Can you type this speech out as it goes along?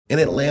In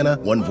Atlanta,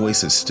 one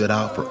voice has stood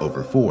out for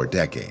over 4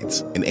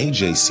 decades. An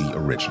AJC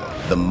original,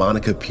 The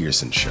Monica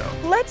Pearson Show.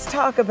 Let's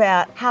talk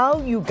about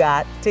how you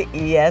got to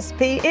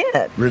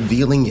ESPN.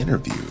 Revealing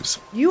interviews.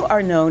 You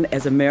are known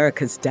as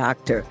America's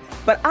doctor,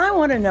 but I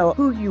want to know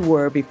who you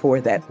were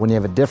before that. When you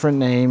have a different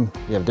name,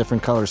 you have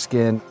different color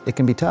skin, it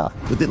can be tough.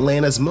 With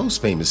Atlanta's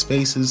most famous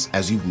faces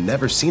as you've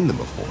never seen them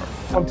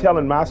before. I'm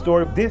telling my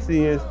story. This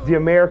is the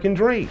American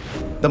dream.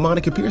 The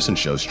Monica Pearson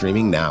Show,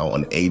 streaming now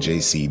on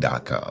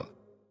AJC.com.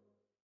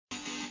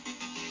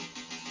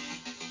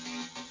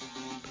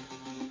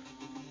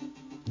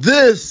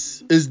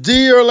 This is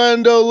D.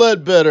 Orlando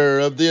Ledbetter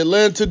of the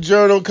Atlanta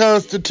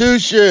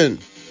Journal-Constitution,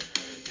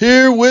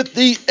 here with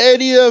the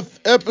 80th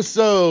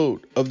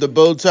episode of the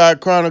Bowtie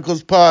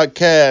Chronicles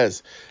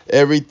podcast.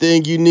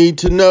 Everything you need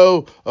to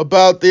know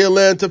about the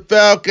Atlanta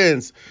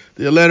Falcons.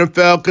 The Atlanta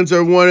Falcons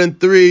are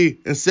 1-3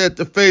 and set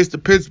to face the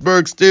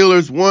Pittsburgh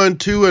Steelers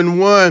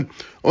 1-2-1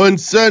 on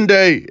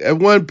Sunday at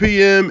 1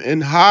 p.m. in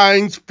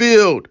Heinz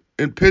Field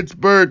in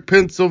Pittsburgh,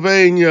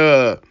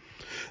 Pennsylvania.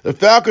 The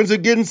Falcons are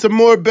getting some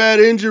more bad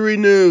injury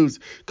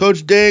news.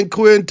 Coach Dan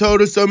Quinn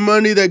told us on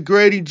Monday that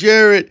Grady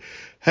Jarrett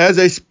has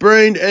a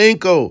sprained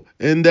ankle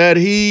and that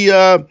he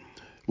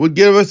would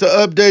give us an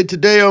update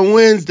today on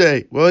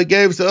Wednesday. Well, he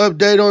gave us an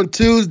update on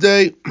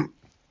Tuesday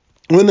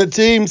when the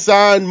team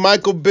signed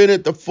Michael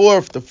Bennett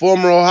IV, the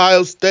former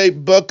Ohio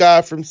State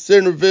Buckeye from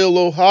Centerville,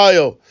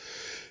 Ohio.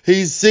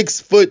 He's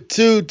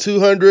 6'2",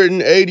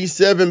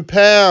 287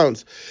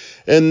 pounds.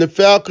 And the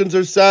Falcons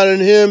are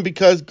signing him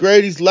because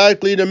Grady's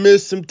likely to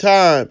miss some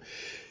time.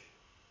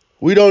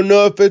 We don't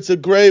know if it's a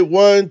grade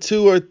 1,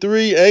 2, or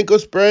 3 ankle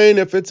sprain.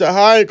 If it's a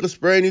high ankle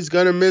sprain, he's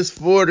going to miss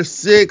 4 to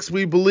 6,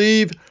 we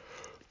believe.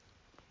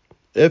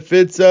 If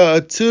it's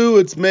a 2,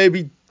 it's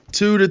maybe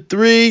 2 to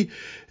 3.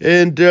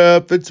 And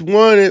if it's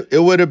 1, they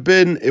wouldn't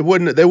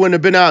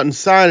have been out and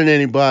signing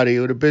anybody. It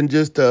would have been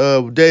just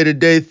a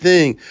day-to-day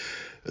thing.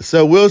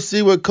 So we'll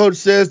see what Coach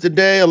says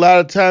today. A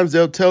lot of times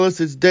they'll tell us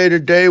it's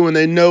day-to-day when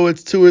they know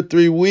it's 2 or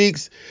 3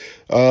 weeks,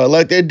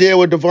 like they did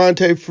with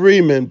Devontae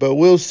Freeman. But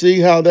we'll see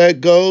how that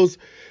goes.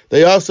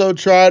 They also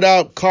tried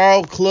out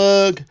Carl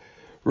Klug,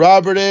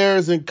 Robert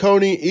Ayers, and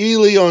Coney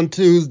Ely on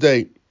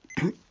Tuesday.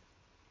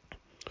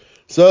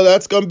 So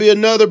that's going to be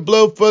another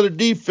blow for the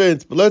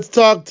defense. But let's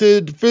talk to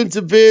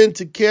defensive end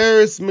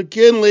Takkarist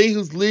McKinley,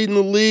 who's leading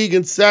the league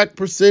in sack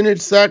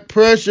percentage, sack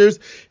pressures.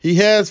 He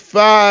has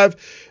 5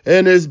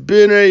 and has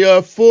been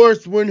a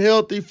force when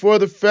healthy for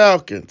the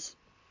Falcons.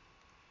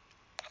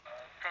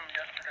 From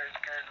yesterday's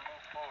game to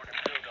move forward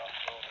and build off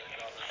of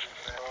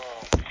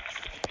it.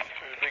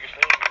 The biggest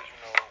thing is,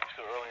 it's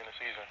still early in the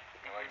season.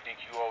 Like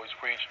DQ always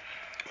preach,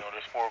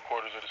 there's 4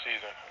 quarters of the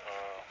season.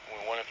 We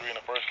went 1-3 in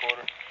the first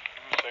quarter.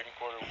 Second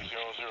quarter, we 0-0.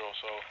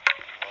 So,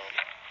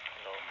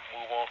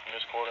 move on from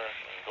this quarter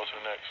and go to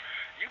the next.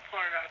 You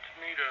pointed out to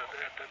me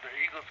that the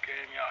Eagles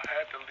game, y'all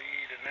had the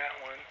lead in that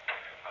one.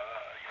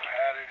 You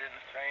had it in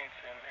the Saints,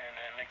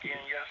 and again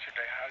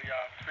yesterday. How do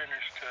y'all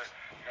finish to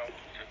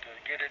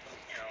get it,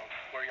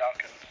 where y'all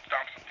can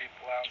stomp some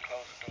people out and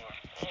close the door?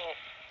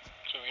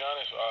 To be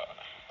honest,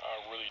 I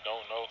really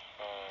don't know.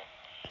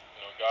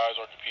 Guys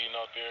are competing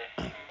out there.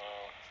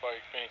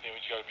 But if anything, we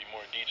just got to be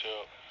more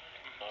detailed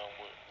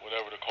with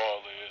whatever the call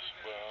is.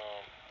 But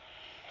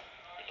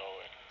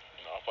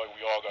I feel like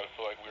we all got to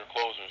feel like we're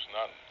closers,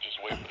 not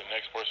just wait for the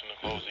next person to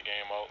close the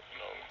game out.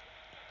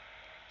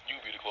 You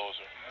be the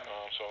closer.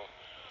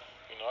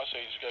 I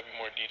say you just got to be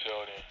more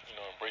detailed and,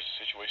 embrace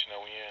the situation that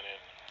we're in and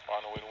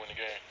find a way to win the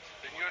game.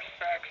 In your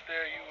sacks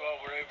there, you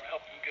were able to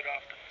help them get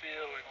off the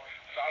field, and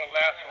saw the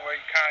last one where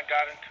you kind of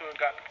got into it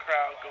and got the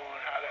crowd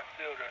going. How that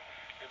feel to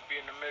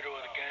be in the middle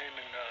of the game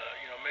and,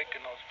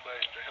 making those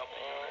plays to help the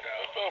unit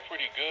out? It felt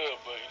pretty good,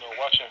 but,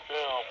 watching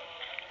film,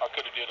 I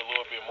could have did a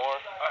little bit more.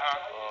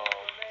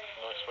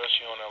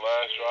 Especially on that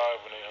last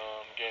drive when they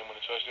game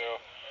winning touchdown.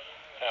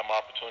 Had my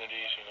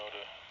opportunities,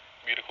 to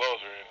be the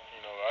closer,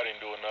 and I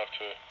didn't do enough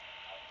to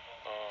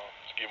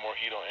get more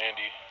heat on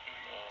Andy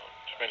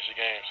to finish the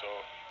game. So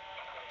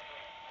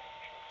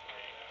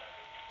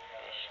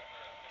that's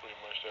pretty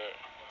much that.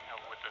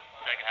 With the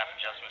second half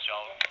adjustments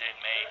y'all did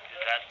make,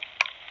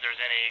 there's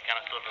any kind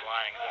of silver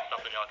lining? Is that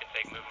something y'all can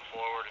take moving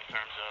forward in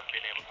terms of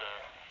being able to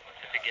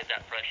get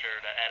that pressure,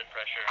 that added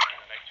pressure in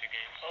the next 2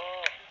 games?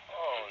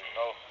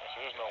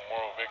 There's no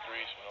moral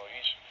victories.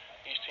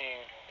 Each team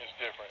is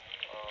different.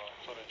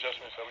 So the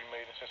adjustments that we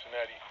made in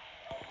Cincinnati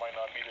might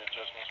not be the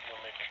adjustments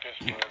we'll make in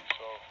Pittsburgh.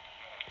 So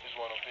it's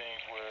one of those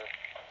things where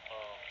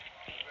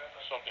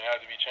something had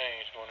to be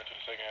changed going into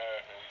the second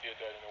half, and we did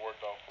that, and it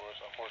worked out for us.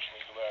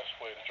 Unfortunately, the last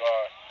play of the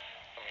drive,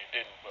 it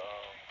didn't. But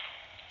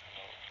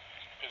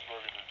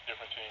Pittsburgh is a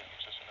different team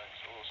from Cincinnati,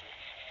 so we'll see.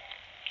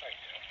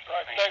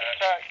 All right, thanks,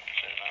 Ty.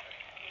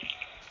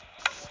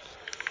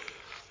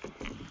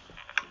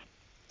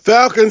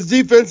 Falcons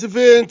defensive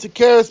end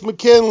Takkarist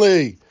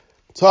McKinley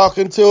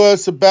talking to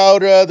us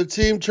about the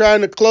team trying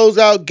to close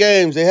out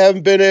games. They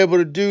haven't been able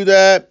to do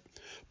that.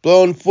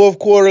 Blown fourth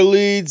quarter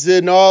leads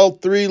in all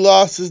 3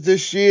 losses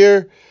this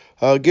year.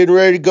 getting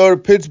ready to go to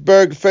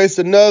Pittsburgh to face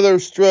another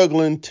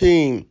struggling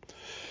team.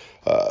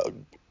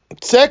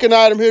 Second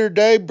item here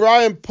today,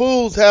 Brian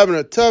Poole's having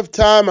a tough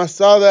time. I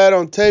saw that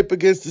on tape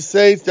against the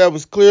Saints. That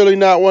was clearly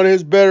not one of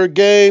his better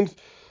games.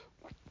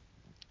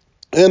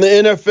 And the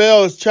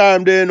NFL has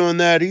chimed in on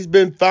that. He's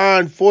been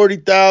fined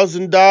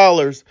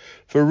 $40,000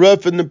 for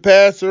roughing the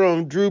passer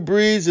on Drew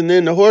Brees and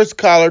then the horse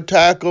collar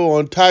tackle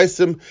on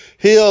Tyson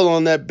Hill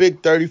on that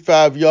big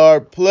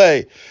 35-yard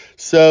play.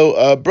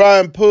 So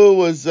Brian Poole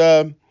was,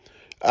 I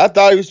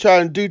thought he was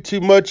trying to do too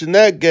much in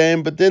that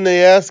game, but then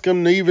they asked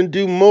him to even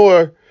do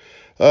more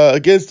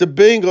against the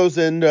Bengals,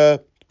 and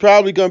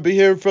probably going to be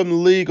hearing from the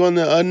league on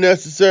the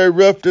unnecessary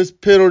roughness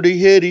penalty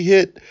hit he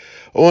hit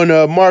on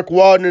Mark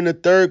Walton in the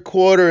third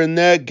quarter in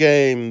that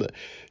game.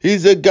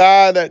 He's a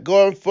guy that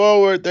going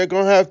forward, he's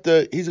going to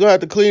have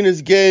to clean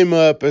his game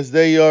up as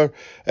they are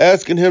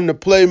asking him to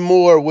play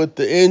more with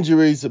the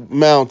injuries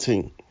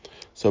mounting.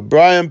 So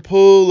Brian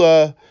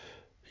Poole,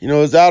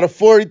 is out of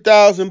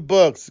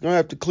 $40,000. He's going to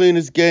have to clean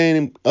his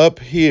game up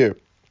here.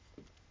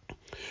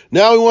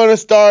 Now we want to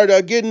start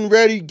getting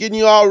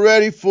you all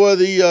ready for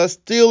the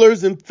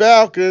Steelers and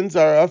Falcons,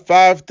 our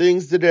 5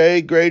 things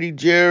today. Grady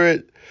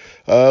Jarrett,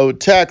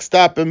 Tack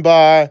stopping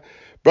by,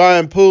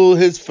 Brian Poole,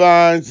 his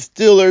finds,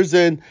 the Steelers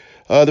and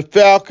the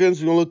Falcons.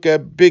 We're going to look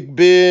at Big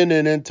Ben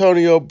and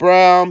Antonio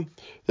Brown.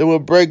 Then we'll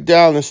break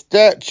down the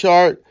stat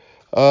chart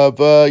of,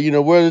 where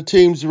the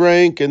teams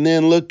rank, and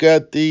then look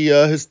at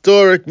the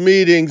historic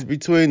meetings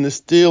between the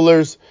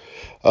Steelers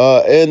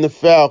and the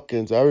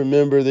Falcons. I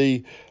remember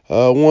the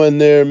one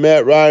there,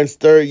 Matt Ryan's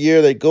third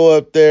year. They go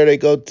up there, they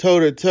go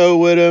toe-to-toe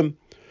with him.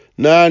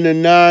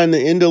 9-9, the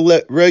end of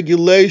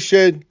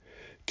regulation.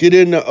 Get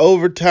into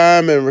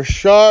overtime, and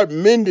Rashard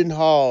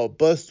Mendenhall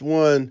busts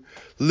one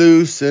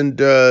loose and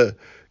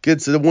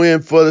gets the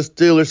win for the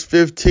Steelers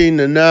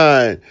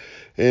 15-9.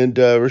 And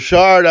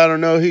Rashard, I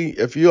don't know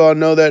if you all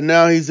know that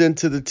now, he's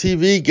into the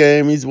TV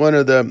game. He's one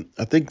of the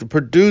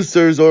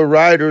producers or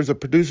writers, or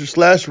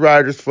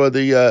producer/writers for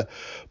the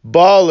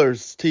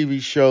Ballers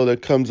TV show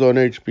that comes on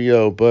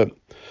HBO. But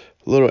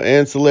a little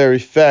ancillary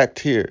fact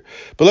here.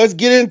 But let's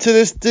get into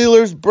this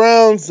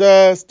Steelers-Browns,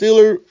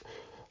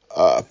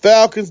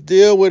 Falcons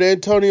deal with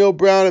Antonio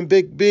Brown and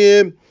Big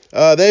Ben.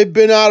 They've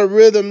been out of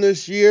rhythm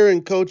this year,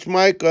 and Coach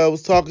Mike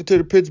was talking to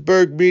the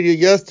Pittsburgh media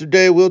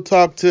yesterday. We'll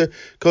talk to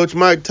Coach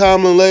Mike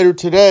Tomlin later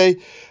today.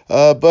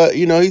 But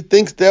he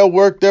thinks they'll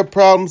work their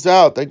problems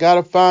out. They got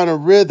to find a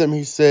rhythm,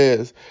 he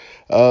says.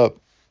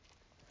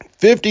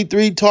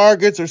 53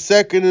 targets are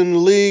second in the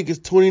league. His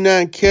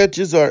 29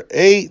 catches are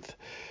 8th.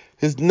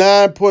 His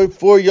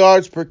 9.4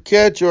 yards per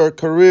catch are a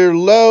career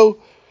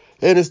low.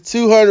 And his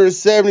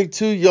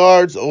 272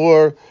 yards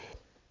or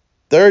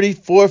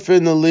 34th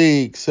in the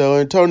league. So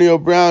Antonio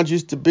Brown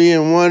used to be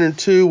in 1 and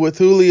 2 with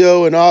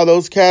Julio and all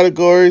those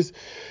categories.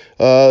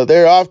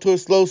 They're off to a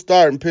slow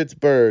start in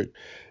Pittsburgh.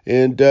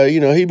 And,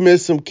 he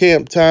missed some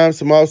camp time,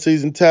 some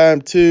off-season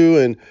time too.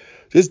 And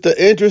just an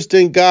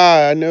interesting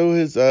guy. I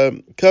know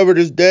covered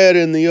his dad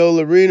in the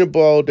old Arena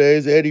Ball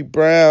days, Eddie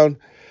Brown.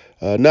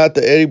 Not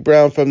the Eddie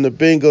Brown from the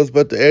Bengals,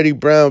 but the Eddie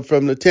Brown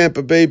from the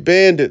Tampa Bay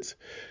Bandits.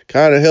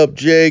 Kind of helped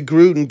Jay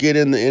Gruden get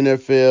in the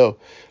NFL.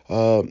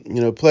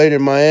 Played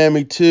in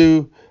Miami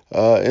too,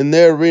 in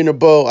their Arena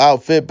Bowl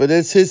outfit. But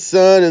it's his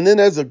son. And then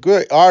there's a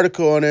great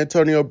article on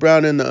Antonio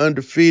Brown in the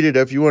Undefeated.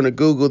 If you want to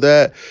Google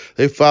that,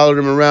 they followed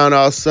him around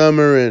all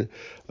summer. And,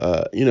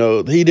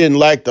 he didn't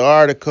like the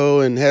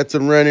article and had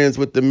some run-ins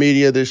with the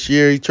media this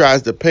year. He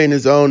tries to paint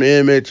his own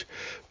image.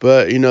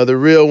 But, the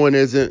real one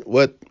isn't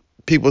what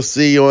people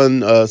see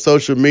on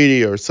social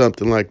media or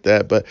something like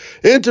that. But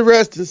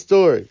interesting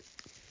story.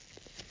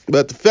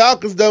 But the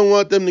Falcons don't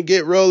want them to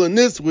get rolling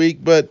this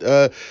week, but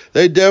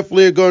they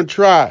definitely are going to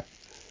try.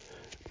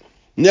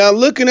 Now,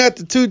 looking at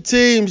the two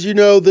teams,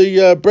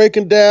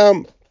 breaking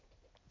down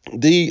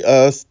the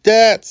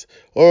stats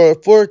or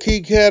 4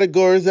 key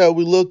categories that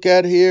we look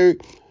at here: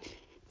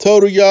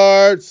 total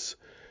yards,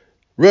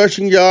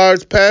 rushing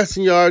yards,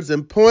 passing yards,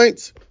 and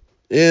points.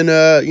 And,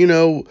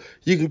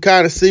 you can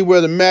kind of see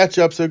where the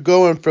matchups are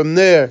going from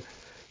there.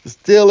 The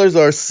Steelers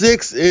are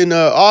 6th in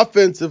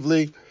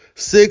offensively,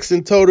 6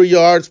 in total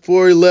yards,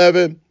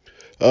 411.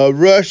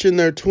 Rushing,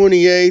 they're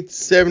 28th,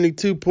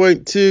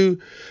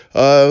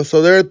 72.2.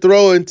 So they're a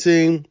throwing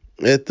team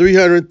at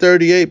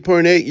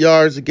 338.8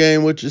 yards a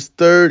game, which is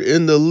 3rd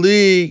in the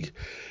league.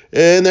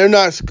 And they're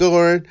not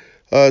scoring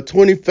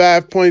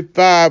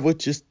 25.5,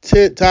 which is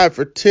tied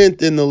for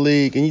 10th in the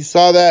league. And you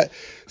saw that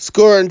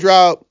scoring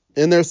drop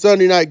in their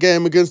Sunday night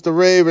game against the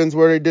Ravens,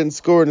 where they didn't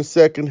score in the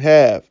second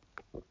half.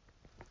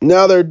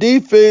 Now their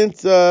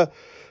defense,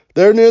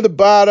 they're near the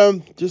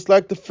bottom, just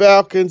like the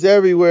Falcons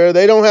everywhere.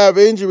 They don't have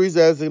injuries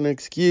as an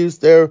excuse.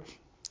 They're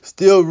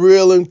still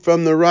reeling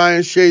from the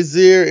Ryan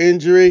Shazier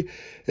injury,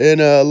 and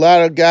a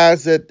lot of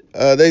guys that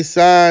they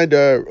signed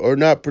are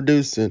not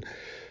producing.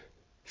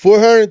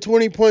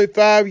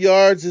 420.5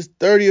 yards is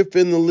 30th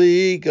in the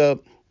league.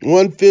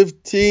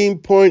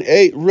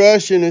 115.8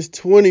 rushing is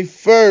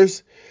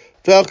 21st.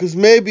 Falcons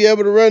may be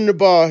able to run the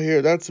ball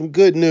here. That's some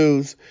good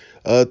news.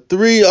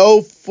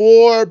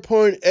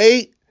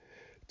 304.8,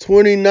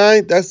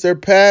 29th. That's their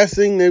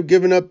passing. They've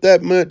given up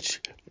that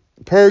much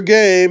per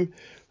game,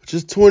 which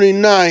is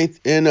 29th,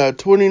 and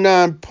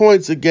 29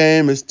 points a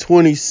game is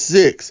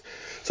 26.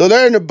 So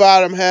they're in the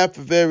bottom half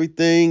of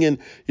everything, and,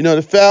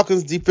 the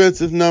Falcons'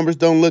 defensive numbers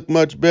don't look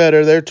much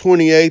better. They're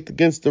 28th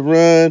against the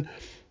run,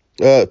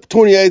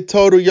 28th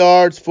total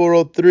yards,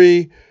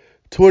 403,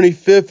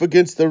 25th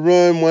against the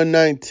run,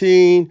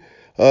 119,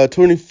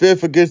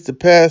 25th against the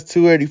pass,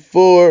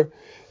 284,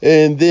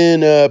 and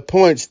then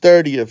points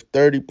 30th,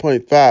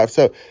 30.5.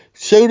 So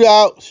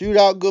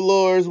shootout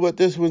galore is what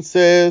this one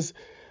says,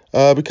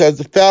 because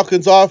the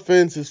Falcons'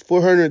 offense is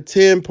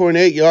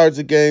 410.8 yards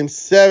a game,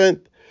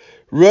 7th.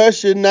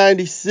 Rushing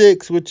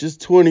 96, which is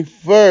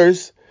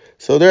 21st.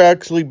 So they're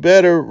actually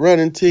better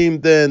running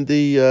team than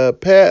the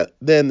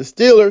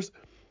Steelers.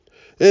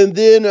 And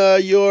then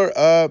your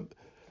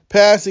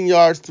passing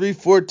yards,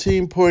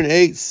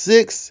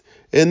 314.86,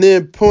 and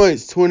then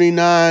points,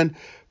 29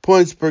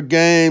 points per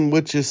game,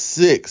 which is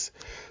 6.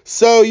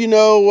 So,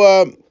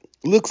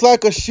 looks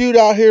like a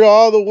shootout here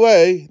all the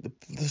way.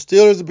 The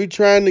Steelers will be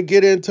trying to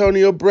get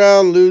Antonio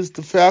Brown loose.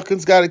 The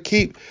Falcons got to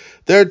keep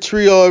their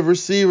trio of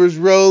receivers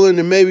rolling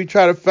and maybe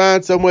try to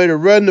find some way to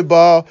run the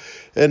ball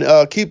and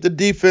keep the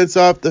defense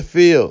off the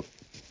field.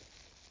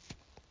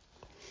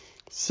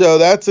 So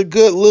that's a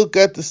good look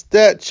at the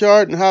stat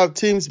chart and how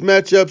teams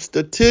match up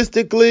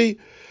statistically.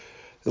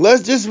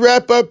 Let's just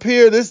wrap up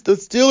here. The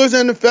Steelers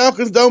and the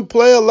Falcons don't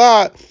play a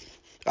lot.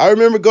 I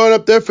remember going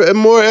up there for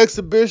more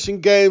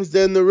exhibition games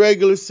than the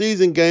regular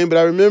season game, but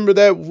I remember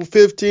that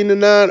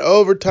 15-9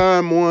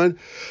 overtime one.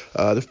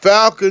 The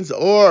Falcons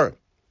are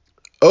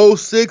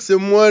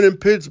 0-6-1 in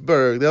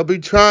Pittsburgh. They'll be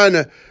trying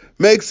to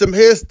make some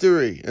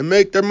history and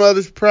make their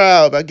mothers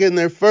proud by getting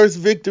their first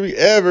victory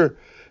ever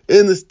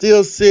in the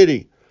Steel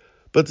City.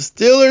 But the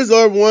Steelers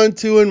are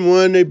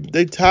 1-2-1.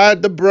 They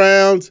tied the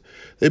Browns.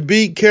 They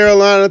beat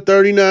Carolina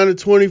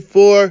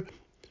 39-24.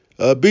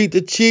 Beat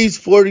the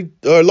Chiefs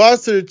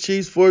lost to the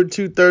Chiefs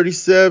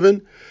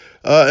 42-37,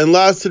 and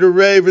lost to the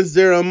Ravens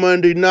there on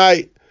Monday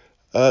night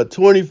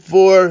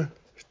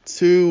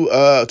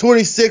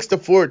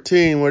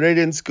 26-14, where they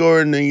didn't score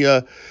in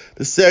the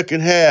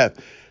second half.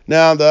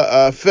 Now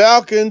the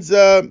Falcons,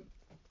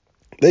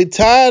 they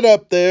tied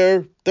up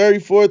there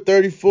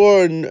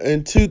 34-34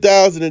 in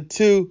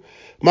 2002.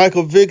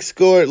 Michael Vick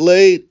scored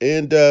late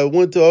and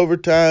went to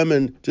overtime,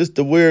 and just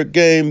a weird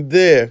game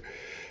there.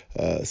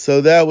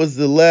 So that was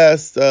the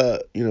last,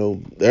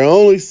 their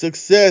only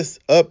success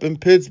up in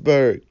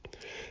Pittsburgh.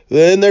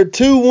 Then their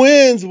 2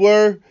 wins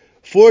were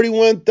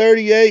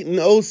 41-38 and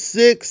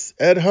 06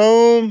 at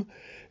home,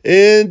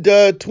 and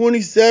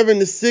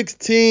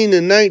 27-16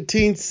 in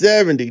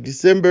 1970.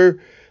 December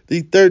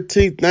the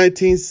 13th,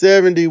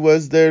 1970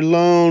 was their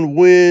lone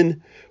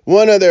win,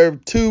 one of their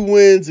 2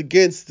 wins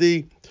against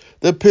the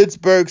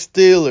Pittsburgh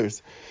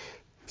Steelers.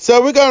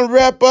 So we're going to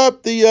wrap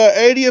up the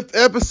 80th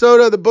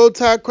episode of the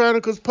Bowtie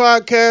Chronicles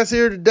podcast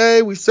here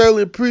today. We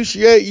certainly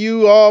appreciate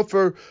you all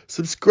for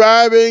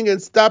subscribing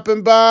and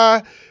stopping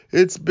by.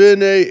 It's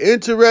been an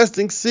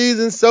interesting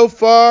season so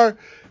far,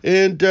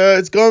 and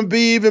it's going to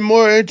be even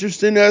more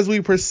interesting as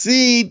we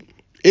proceed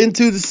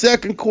into the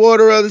second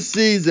quarter of the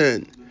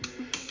season.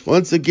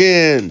 Once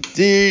again,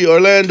 D.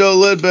 Orlando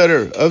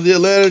Ledbetter of the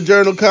Atlanta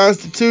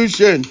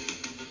Journal-Constitution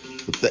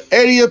with the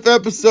 80th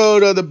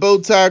episode of the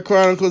Bowtie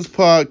Chronicles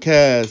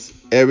podcast.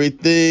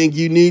 Everything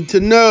you need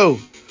to know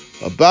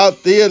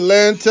about the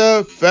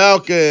Atlanta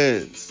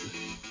Falcons.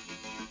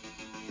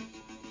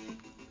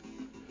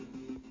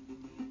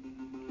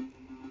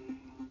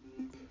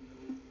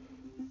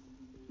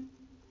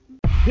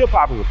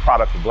 Hip-hop is a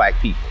product of black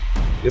people.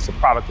 It's a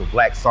product of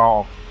black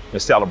song and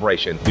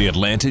celebration. The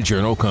Atlanta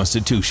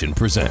Journal-Constitution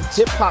presents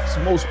hip-hop's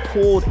most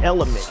pulled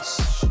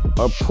elements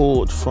are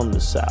pulled from the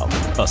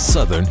South. A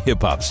Southern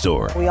hip-hop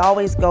story. We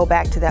always go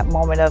back to that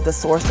moment of the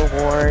Source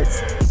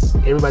Awards.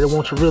 Everybody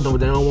wants your rhythm,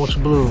 but they don't want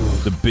your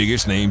blues. The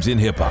biggest names in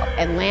hip-hop.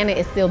 Atlanta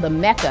is still the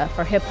mecca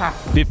for hip-hop.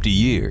 50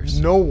 years.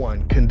 No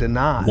one can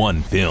deny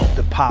one film.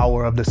 The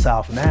power of the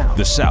South now.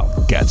 The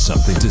South got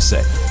something to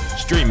say.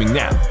 Streaming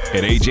now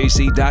at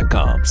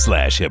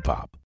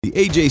ajc.com/hiphop. The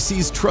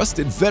AJC's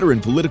trusted veteran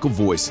political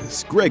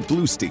voices, Greg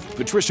Bluestein,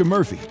 Patricia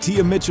Murphy,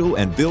 Tia Mitchell,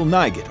 and Bill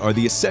Nygut, are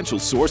the essential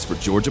source for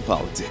Georgia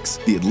politics.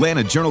 The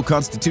Atlanta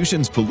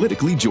Journal-Constitution's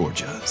Politically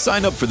Georgia.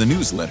 Sign up for the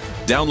newsletter,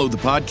 download the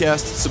podcast,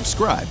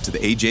 subscribe to the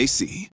AJC.